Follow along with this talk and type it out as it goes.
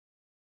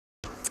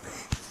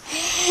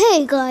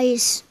Hey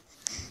guys,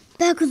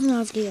 back with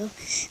another video.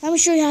 I'm going to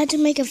show you how to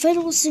make a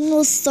federal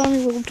signal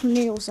Thunderbolt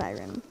tornado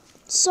siren.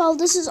 So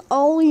this is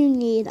all you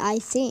need, I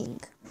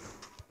think.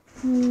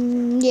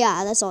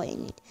 Yeah, that's all you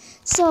need.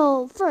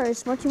 So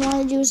first, what you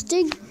want to do is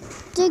dig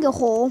a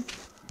hole.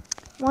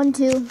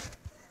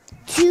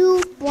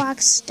 2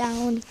 blocks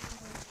down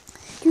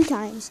 2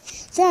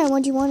 times. Then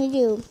what you want to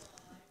do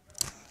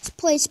is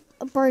place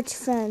a birch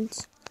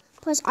fence.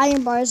 Place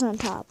iron bars on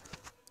top.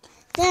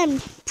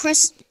 Then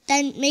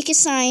make a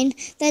sign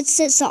that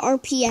says the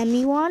RPM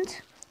you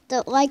want,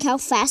 like how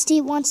fast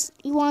you want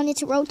it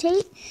to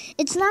rotate.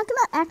 It's not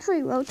gonna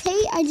actually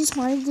rotate. I just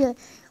wanted to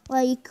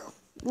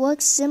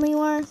look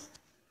similar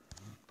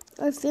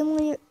or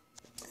familiar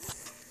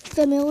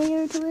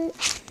to it.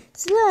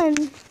 So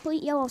then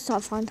put yellow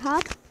stuff on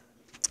top.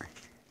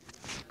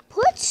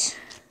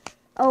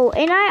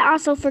 And I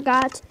also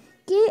forgot,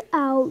 get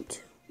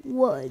out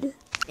wood,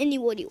 any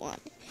wood you want.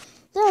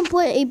 Then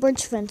put a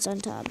birch fence on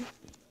top.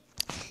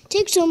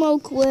 Take some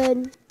oak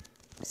wood,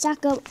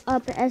 stack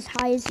up as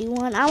high as you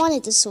want. I want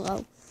it to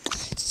slow.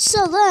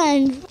 So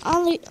then,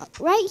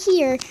 right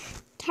here,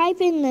 type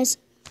in this.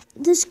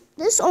 This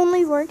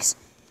only works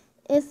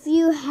if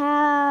you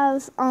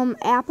have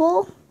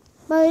Apple,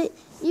 but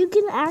you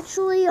can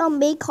actually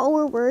make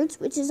color words,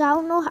 which is, I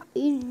don't know how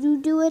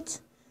you do it.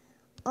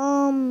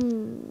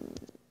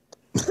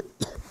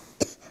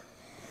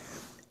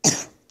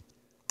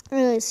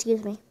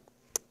 Excuse me.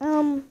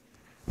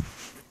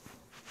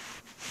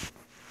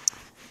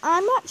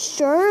 I'm not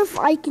sure if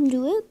I can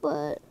do it,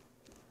 but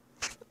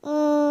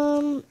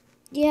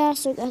yeah,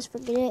 so guys,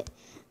 forget it.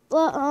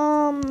 But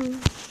I'll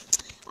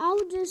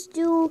just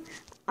do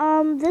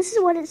this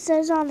is what it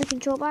says on the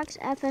control box,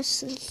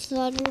 FS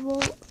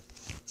Thunderbolt.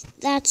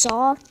 That's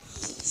all.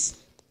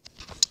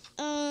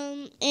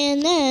 And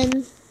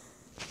then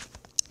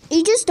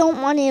you just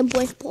don't want a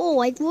blank pole.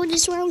 Like, what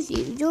is wrong with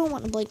you? You don't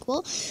want a blank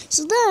pole.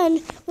 So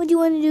then what you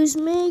want to do is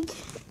make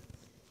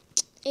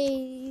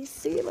a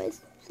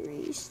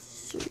 3x3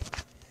 street.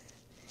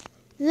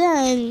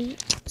 Then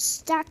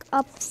stack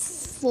up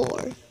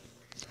 4.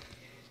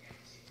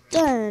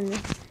 Then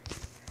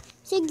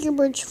take your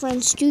birch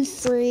fence, do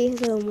 3,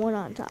 then 1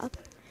 on top.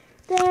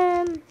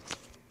 Then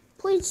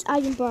place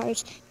iron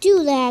bars.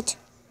 Do that.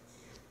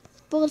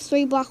 Build a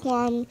 3-block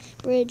long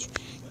bridge.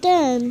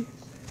 Then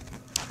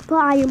put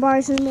iron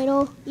bars in the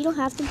middle. You don't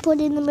have to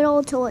put it in the middle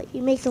until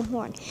you make the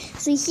horn.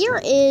 So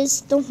here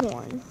is the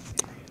horn.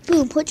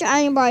 Boom, put your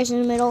iron bars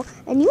in the middle,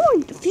 and you are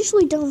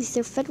officially done with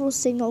your federal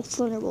signal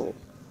Thunderbolt.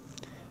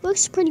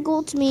 Looks pretty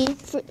cool to me.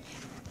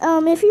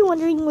 If you're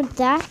wondering what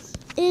that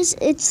is,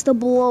 it's the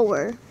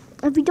blower.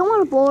 If you don't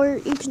want a blower,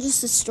 you can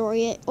just destroy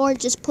it, or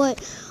just put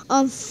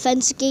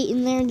fence gate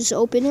in there and just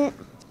open it.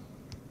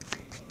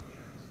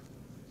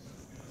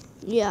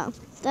 Yeah,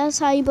 that's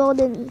how you build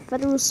a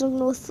federal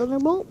signal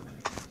Thunderbolt.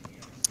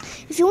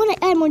 If you want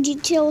to add more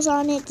details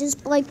on it,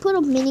 just put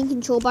a mini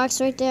control box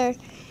right there.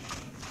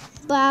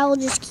 But I'll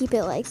just keep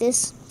it like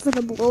this for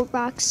the blow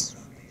box.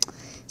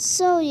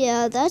 So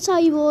yeah, that's how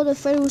you build a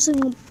federal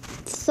signal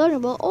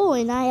Thunderbolt. Oh,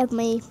 and I have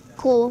my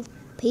cool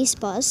paste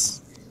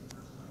bus.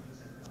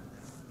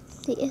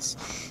 Yes.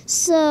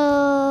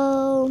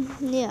 So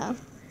yeah,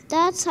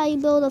 that's how you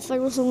build a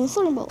federal signal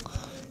Thunderbolt.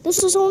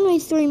 This was only a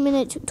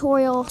 3-minute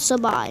tutorial. So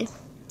bye.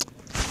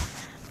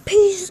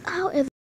 Peace out.